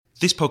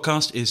This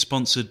podcast is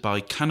sponsored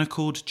by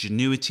Canaccord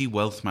Genuity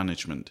Wealth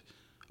Management,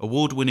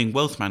 award-winning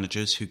wealth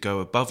managers who go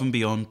above and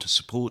beyond to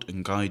support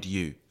and guide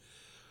you.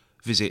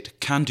 Visit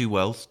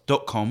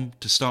candowealth.com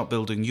to start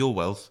building your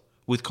wealth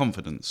with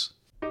confidence.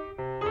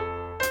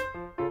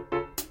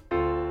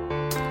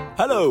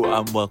 Hello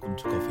and welcome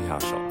to Coffee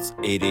House Shots.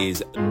 It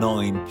is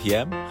 9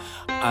 p.m.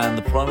 and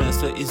the Prime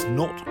Minister is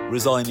not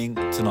resigning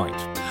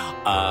tonight.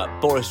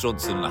 Boris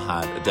Johnson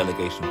had a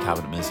delegation of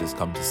cabinet ministers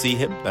come to see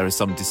him. There is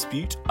some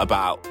dispute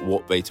about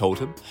what they told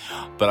him,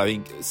 but I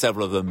think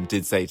several of them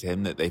did say to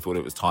him that they thought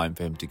it was time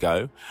for him to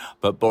go.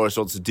 But Boris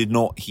Johnson did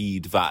not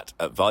heed that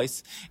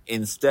advice.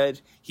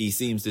 Instead, he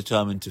seems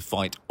determined to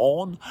fight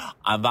on,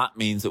 and that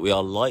means that we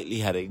are likely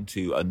heading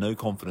to a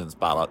no-confidence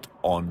ballot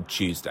on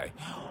Tuesday.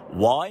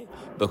 Why?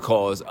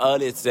 Because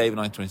earlier today, the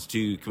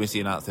 922 committee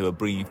announced they were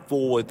bringing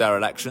forward their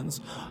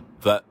elections,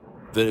 but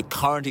the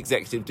current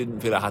executive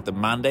didn't feel it had the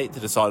mandate to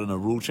decide on a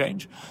rule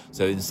change.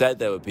 So instead,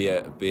 there would be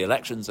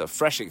elections, a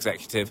fresh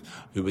executive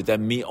who would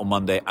then meet on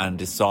Monday and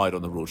decide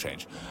on the rule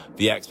change.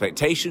 The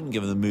expectation,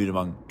 given the mood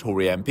among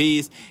Tory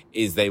MPs,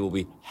 is they will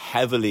be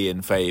heavily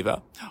in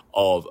favour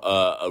of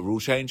a rule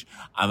change,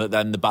 and that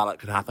then the ballot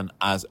could happen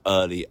as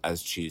early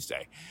as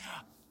Tuesday.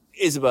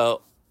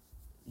 Isabel,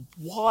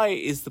 why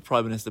is the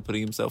Prime Minister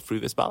putting himself through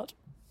this ballot?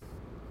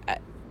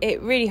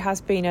 It really has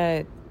been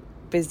a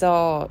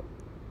bizarre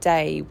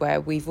day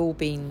where we've all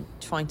been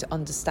trying to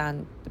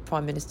understand the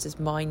Prime Minister's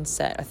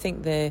mindset. I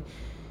think the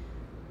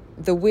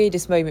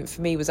weirdest moment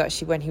for me was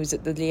actually when he was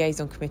at the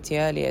liaison committee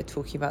earlier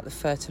talking about the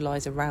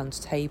fertiliser round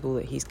table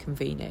that he's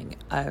convening,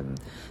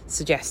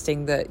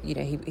 suggesting that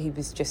he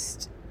was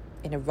just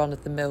in a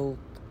run-of-the-mill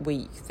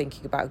week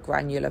thinking about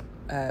granular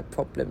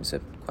problems, or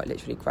quite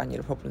literally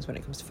granular problems when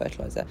it comes to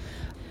fertiliser.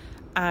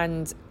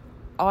 And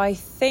I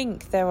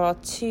think there are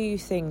two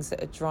things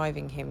that are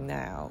driving him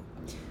now.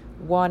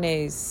 One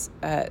is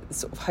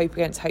sort of hope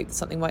against hope that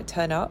something might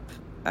turn up,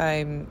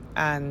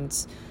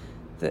 and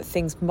that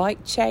things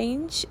might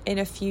change in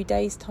a few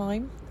days'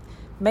 time.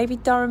 Maybe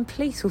Durham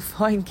Police will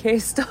find Keir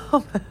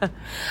Starmer.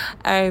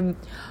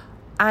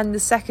 And the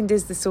second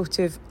is the sort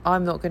of,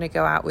 I'm not going to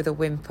go out with a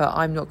whimper.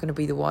 I'm not going to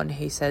be the one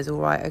who says, all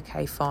right,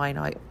 okay, fine,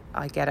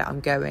 I get it, I'm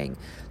going.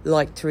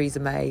 Like Theresa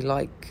May,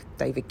 like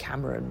David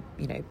Cameron,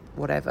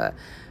 whatever.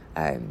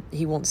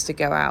 He wants to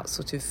go out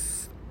sort of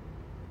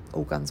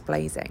all guns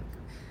blazing.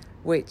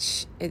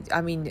 Which,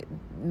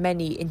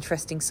 many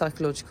interesting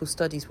psychological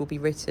studies will be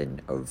written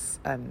of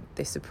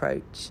this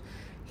approach.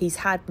 He's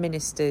had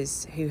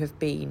ministers who have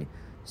been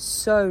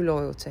so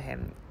loyal to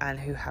him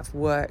and who have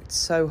worked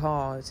so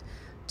hard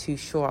to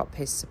shore up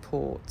his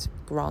support.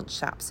 Grant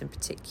Shapps in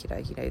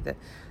particular,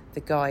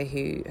 the guy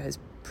who has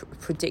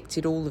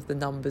predicted all of the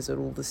numbers at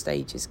all the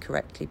stages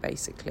correctly,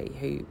 basically,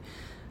 who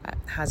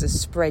has a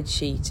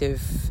spreadsheet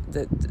of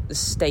the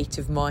state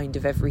of mind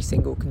of every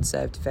single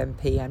Conservative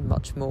MP and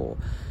much more,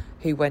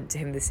 who went to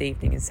him this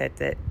evening and said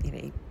that,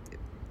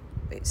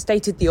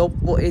 stated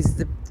what is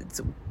the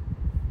sort of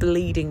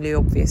bleedingly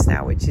obvious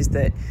now, which is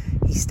that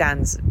he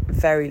stands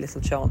very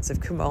little chance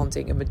of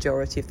commanding a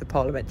majority of the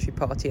parliamentary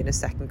party in a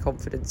second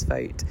confidence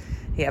vote.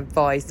 He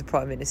advised the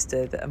Prime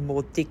Minister that a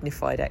more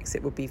dignified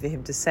exit would be for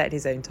him to set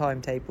his own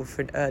timetable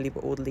for an early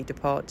but orderly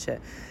departure.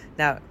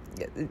 Now,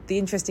 the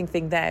interesting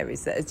thing there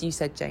is that, as you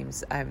said,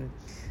 James,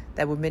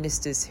 there were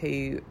ministers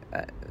who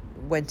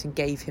went and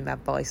gave him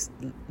advice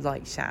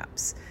like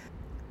Shapps.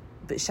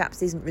 But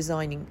Shapps isn't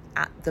resigning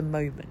at the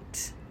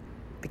moment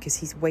because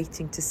he's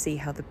waiting to see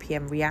how the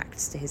PM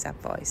reacts to his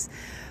advice,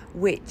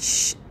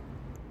 which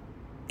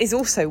is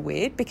also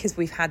weird because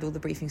we've had all the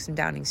briefings from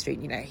Downing Street.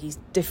 He's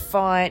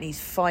defiant, he's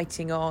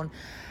fighting on.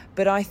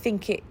 But I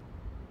think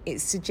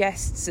it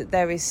suggests that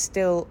there is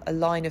still a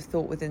line of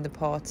thought within the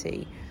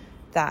party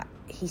that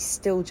he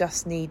still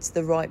just needs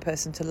the right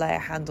person to lay a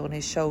hand on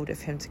his shoulder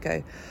for him to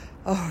go,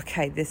 oh,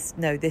 okay, this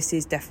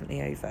is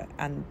definitely over.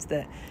 And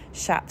that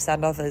Shapps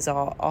and others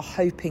are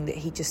hoping that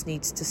he just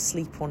needs to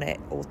sleep on it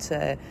or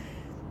to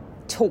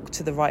talk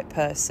to the right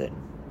person,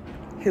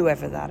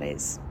 whoever that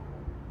is.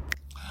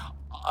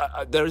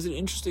 There is an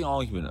interesting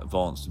argument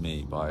advanced to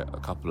me by a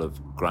couple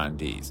of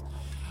grandees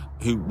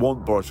who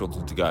want Boris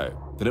Johnson to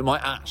go, that it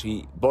might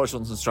actually, Boris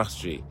Johnson's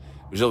strategy,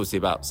 which is obviously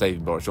about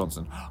saving Boris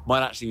Johnson,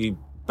 might actually be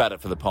better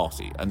for the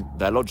party. And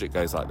their logic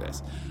goes like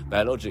this.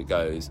 Their logic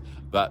goes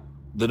that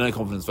the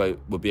no-confidence vote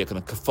would be a kind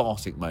of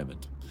cathartic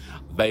moment.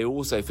 They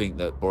also think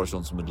that Boris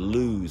Johnson would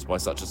lose by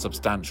such a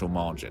substantial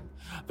margin,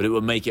 but it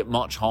would make it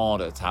much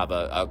harder to have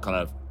a kind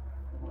of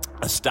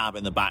a stab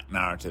in the back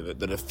narrative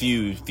that a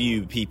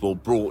few people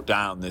brought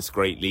down this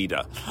great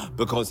leader,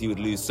 because he would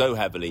lose so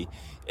heavily.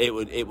 It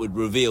would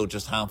reveal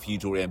just how few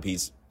Tory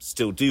MPs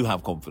still do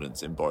have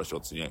confidence in Boris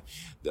Johnson.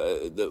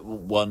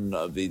 One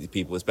of the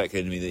people was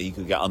speculating to me that he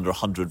could get under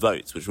 100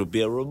 votes, which would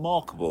be a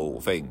remarkable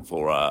thing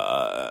for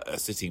a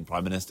sitting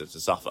Prime Minister to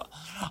suffer.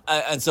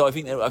 And so I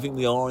think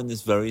we are in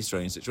this very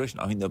strange situation.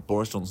 I think that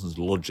Boris Johnson's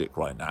logic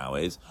right now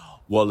is,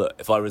 well, look,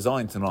 if I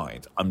resign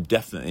tonight, I'm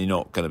definitely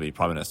not going to be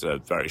Prime Minister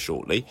very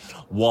shortly.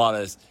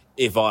 Whereas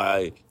if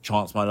I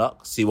chance my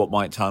luck, see what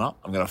might turn up,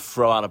 I'm going to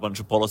throw out a bunch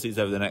of policies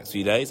over the next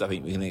few days. I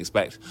think we can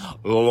expect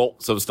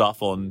lots of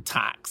stuff on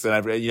tax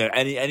and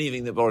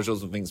anything that Boris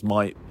Johnson thinks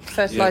might...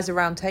 Fertiliser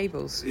round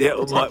tables. Yeah,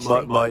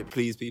 might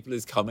please people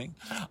is coming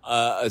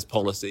as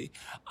policy.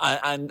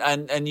 And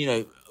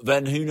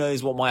then who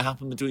knows what might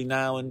happen between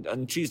now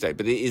and Tuesday.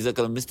 But it is a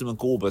kind of Mr.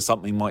 McCorber,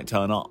 something might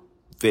turn up.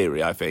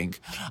 Theory, I think,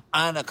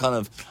 and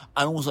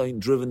also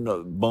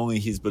driven by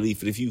his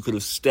belief that if you could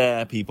have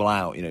stare people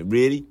out,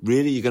 really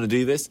you're going to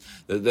do this,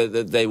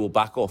 that they will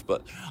back off.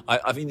 But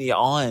I think the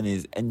iron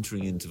is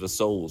entering into the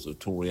souls of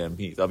Tory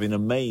MPs. I've been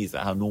amazed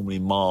at how normally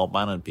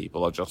mild-mannered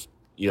people are just,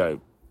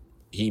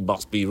 he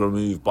must be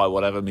removed by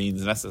whatever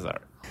means necessary.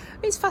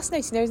 It's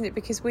fascinating, isn't it?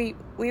 Because we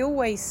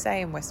always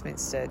say in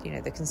Westminster,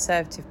 the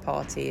Conservative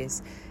Party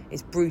is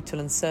brutal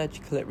and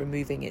surgical at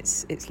removing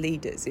its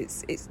leaders.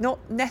 It's not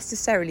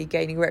necessarily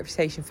gaining a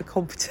reputation for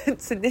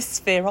competence in this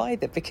sphere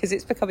either, because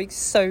it's becoming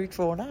so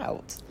drawn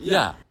out.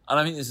 Yeah, and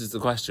I think this is the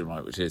question,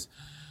 right? Which is,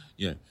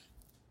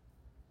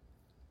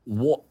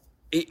 what?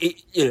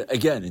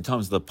 Again, in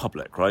terms of the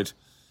public, right?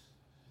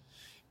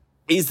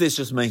 Is this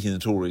just making the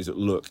Tories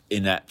look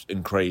inept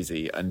and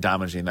crazy and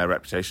damaging their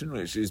reputation,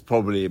 which is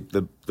probably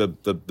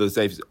the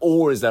safest?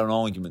 Or is there an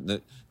argument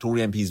that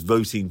Tory MPs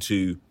voting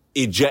to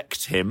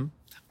eject him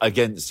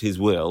against his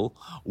will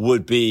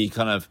would be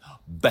kind of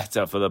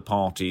better for the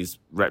party's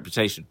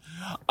reputation?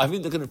 I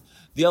think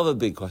the other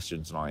big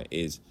question tonight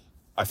is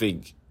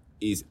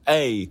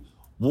A,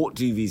 what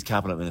do these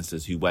cabinet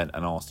ministers who went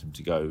and asked him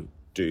to go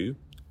do?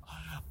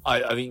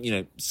 I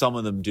think, some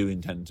of them do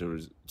intend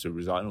to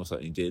resign, or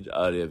certainly did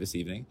earlier this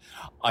evening.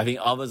 I think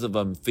others of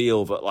them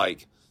feel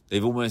that,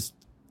 they've almost...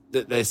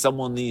 that there's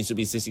someone needs to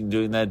be sitting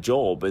doing their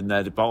job in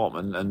their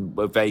department, and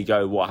if they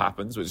go, what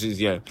happens? Which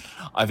is,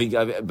 I think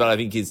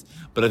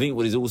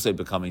what is also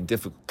becoming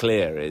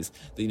clear is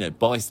that,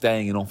 by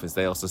staying in office,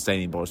 they are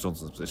sustaining Boris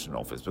Johnson's position in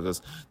office,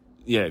 because,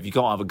 if you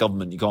can't have a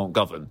government, you can't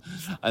govern.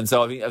 And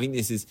so I think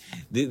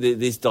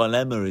this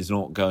dilemma is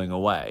not going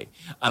away.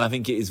 And I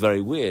think it is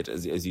very weird,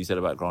 as you said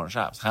about Grant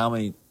Shapps, how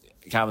many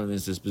cabinet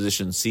minister's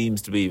position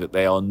seems to be that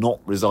they are not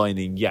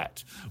resigning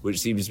yet,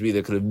 which seems to be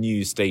the kind of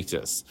new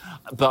status.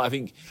 But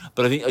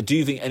I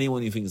do think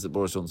anyone who thinks that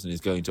Boris Johnson is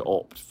going to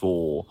opt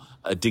for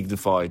a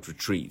dignified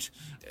retreat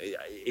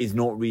is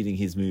not reading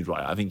his mood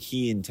right. I think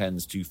he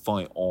intends to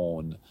fight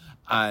on,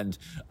 and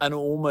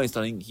almost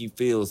I think he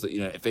feels that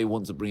if they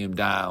want to bring him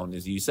down,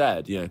 as you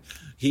said,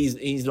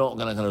 he's not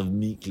going to kind of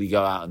meekly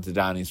go out into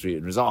Downing Street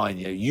and resign.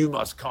 You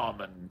must come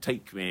and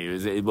take me.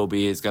 It will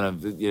be his kind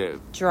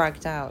of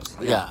dragged out.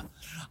 Yeah.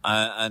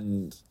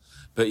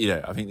 But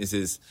I think this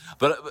is,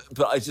 but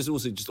I just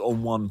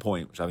on one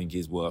point, which I think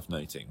is worth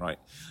noting, right?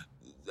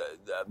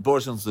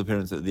 Boris Johnson's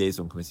appearance at the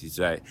liaison committee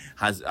today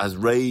has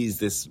raised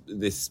this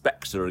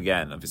spectre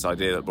again of this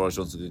idea that Boris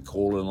Johnson could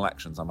call an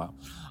election somehow.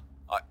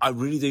 I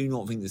really do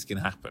not think this can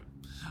happen,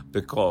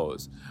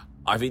 because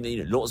I think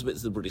that, lots of bits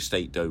of the British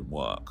state don't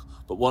work,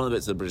 but one of the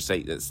bits of the British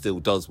state that still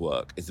does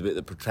work is the bit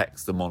that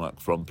protects the monarch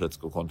from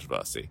political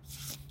controversy.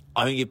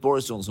 I think if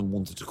Boris Johnson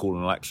wanted to call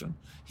an election,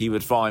 he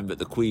would find that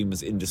the Queen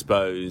was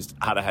indisposed,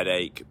 had a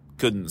headache,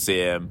 couldn't see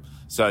him,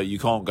 so you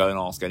can't go and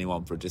ask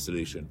anyone for a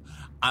dissolution.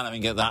 And I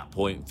think at that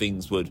point,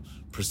 things would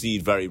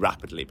proceed very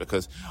rapidly,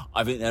 because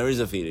I think there is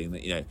a feeling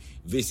that,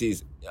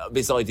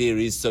 this idea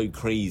is so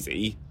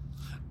crazy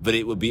that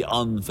it would be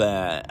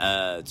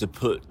unfair to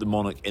put the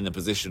monarch in the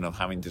position of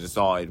having to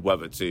decide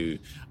whether to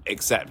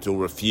accept or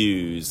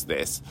refuse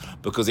this,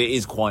 because it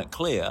is quite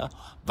clear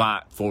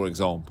that, for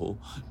example,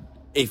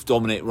 if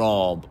Dominic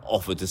Raab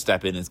offered to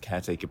step in as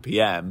caretaker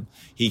PM,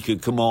 he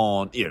could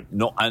command,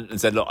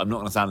 and said, look, I'm not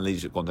going to stand in a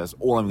leadership contest.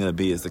 All I'm going to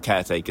be is the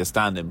caretaker,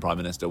 stand-in Prime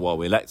Minister while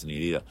we elect a new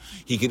leader.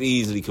 He could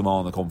easily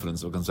command the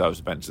confidence of a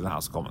Conservative bench in the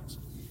House of Commons.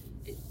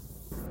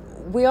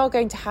 We are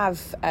going to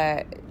have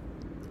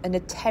an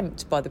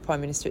attempt by the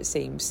Prime Minister, it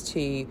seems,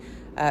 to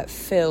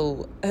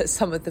fill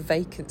some of the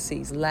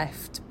vacancies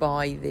left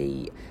by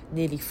the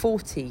nearly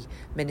 40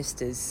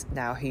 ministers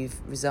now who've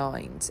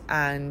resigned.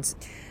 And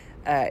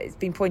it's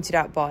been pointed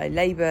out by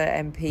Labour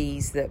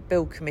MPs that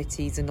bill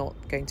committees are not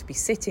going to be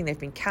sitting. They've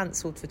been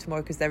cancelled for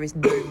tomorrow because there is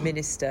no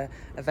minister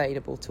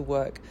available to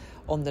work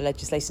on the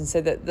legislation. So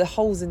that the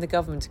holes in the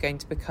government are going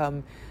to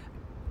become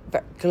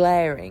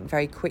glaring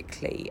very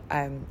quickly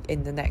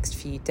in the next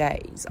few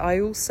days. I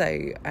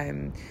also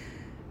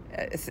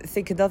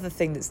think another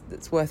thing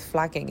that's worth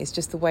flagging is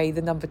just the way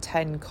the number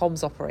 10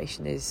 comms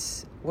operation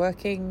is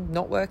working,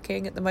 not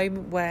working at the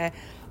moment, where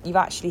you've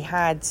actually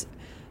had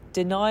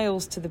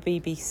denials to the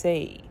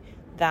BBC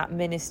that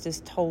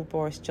ministers told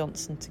Boris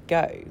Johnson to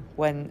go,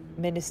 when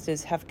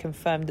ministers have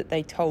confirmed that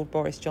they told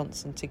Boris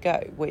Johnson to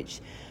go,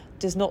 which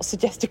does not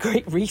suggest a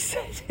great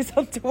reset is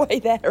underway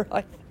there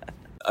either.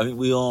 I think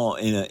we are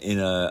in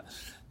a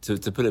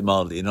to put it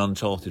mildly, in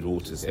uncharted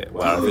waters here,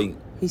 where I think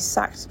he's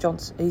sacked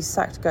Johnson. He's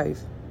sacked Gove.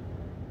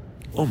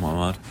 Oh my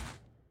word!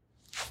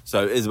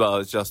 So Isabel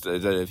has just, I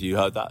don't know if you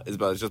heard that,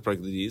 Isabel has just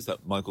breaking the news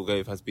that Michael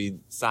Gove has been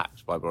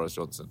sacked by Boris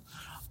Johnson,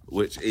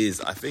 which is,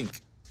 I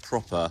think,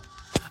 proper,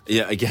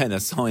 again,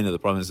 a sign of the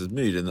Prime Minister's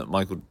mood, in that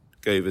Michael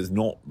Gove has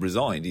not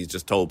resigned. He's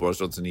just told Boris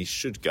Johnson he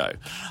should go.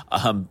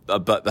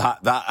 But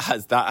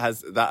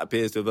that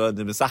appears to have earned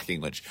him a sacking,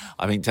 which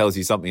I think tells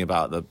you something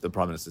about the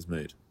Prime Minister's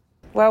mood.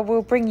 Well,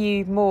 we'll bring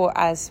you more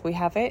as we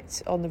have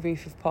it on the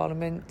roof of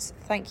Parliament.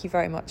 Thank you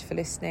very much for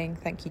listening.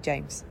 Thank you,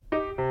 James.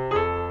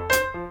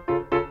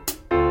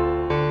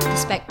 The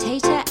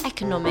Spectator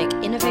Economic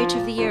Innovator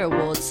of the Year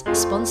Awards,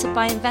 sponsored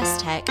by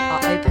Investec,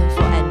 are open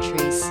for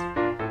entries.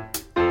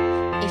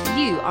 If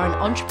you are an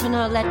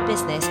entrepreneur-led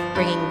business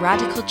bringing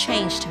radical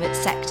change to its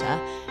sector,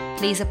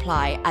 please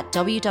apply at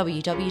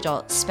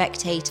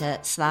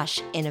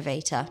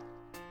www.spectator.com/innovator.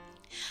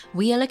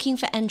 We are looking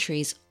for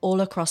entries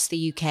all across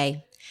the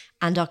UK,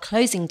 and our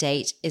closing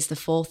date is the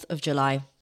 4th of July.